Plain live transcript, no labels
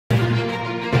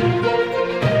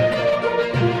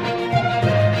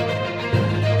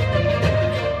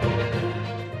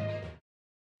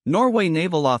Norway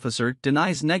naval officer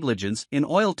denies negligence in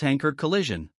oil tanker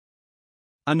collision.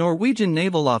 A Norwegian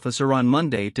naval officer on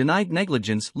Monday denied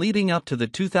negligence leading up to the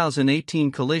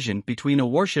 2018 collision between a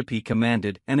warship he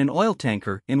commanded and an oil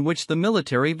tanker in which the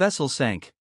military vessel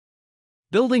sank.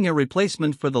 Building a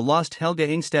replacement for the lost Helge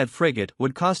Ingstad frigate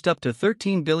would cost up to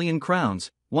 13 billion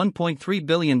crowns, $1.3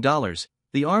 billion,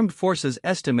 the armed forces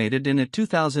estimated in a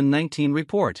 2019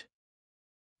 report.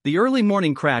 The early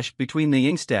morning crash between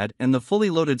the Ingstad and the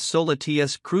fully loaded Sola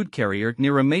TS crude carrier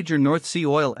near a major North Sea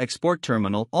oil export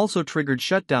terminal also triggered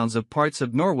shutdowns of parts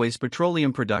of Norway's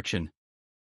petroleum production.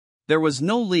 There was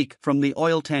no leak from the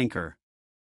oil tanker.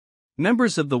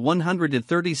 Members of the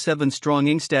 137-strong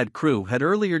Ingstad crew had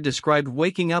earlier described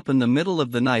waking up in the middle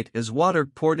of the night as water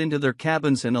poured into their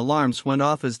cabins and alarms went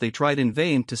off as they tried in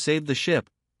vain to save the ship,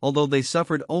 although they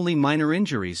suffered only minor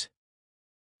injuries.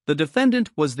 The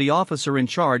defendant was the officer in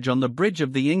charge on the bridge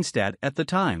of the Ingstad at the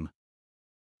time.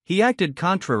 He acted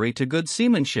contrary to good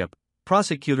seamanship,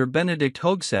 prosecutor Benedict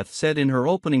Hogseth said in her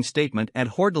opening statement at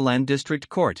Hordaland District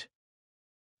Court.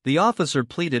 The officer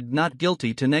pleaded not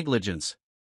guilty to negligence.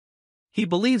 He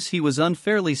believes he was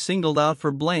unfairly singled out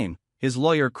for blame, his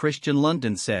lawyer Christian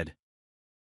London said.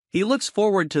 He looks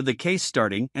forward to the case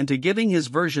starting and to giving his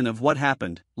version of what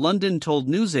happened, London told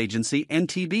news agency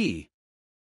NTB.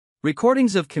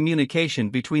 Recordings of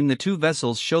communication between the two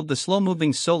vessels showed the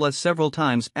slow-moving Sola several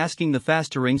times asking the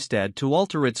faster Ingstad to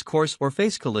alter its course or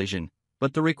face collision,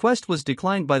 but the request was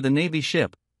declined by the Navy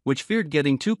ship, which feared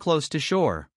getting too close to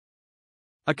shore.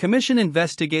 A commission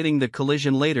investigating the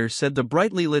collision later said the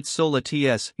brightly lit Sola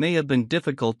TS may have been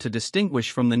difficult to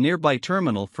distinguish from the nearby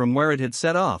terminal from where it had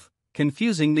set off,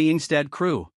 confusing the Ingstad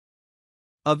crew.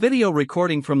 A video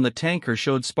recording from the tanker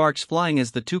showed sparks flying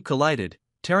as the two collided,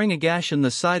 tearing a gash in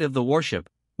the side of the warship,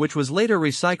 which was later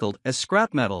recycled as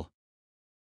scrap metal.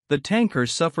 The tanker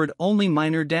suffered only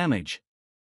minor damage.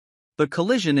 The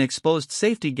collision exposed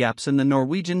safety gaps in the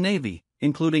Norwegian Navy,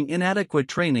 including inadequate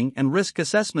training and risk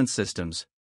assessment systems.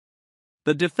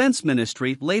 The Defense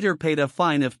Ministry later paid a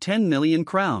fine of 10 million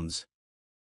crowns.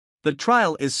 The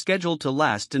trial is scheduled to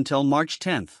last until March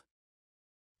 10.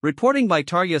 Reporting by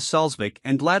Tarja Salsvik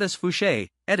and Gladys Fouché,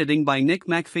 editing by Nick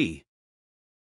McPhee.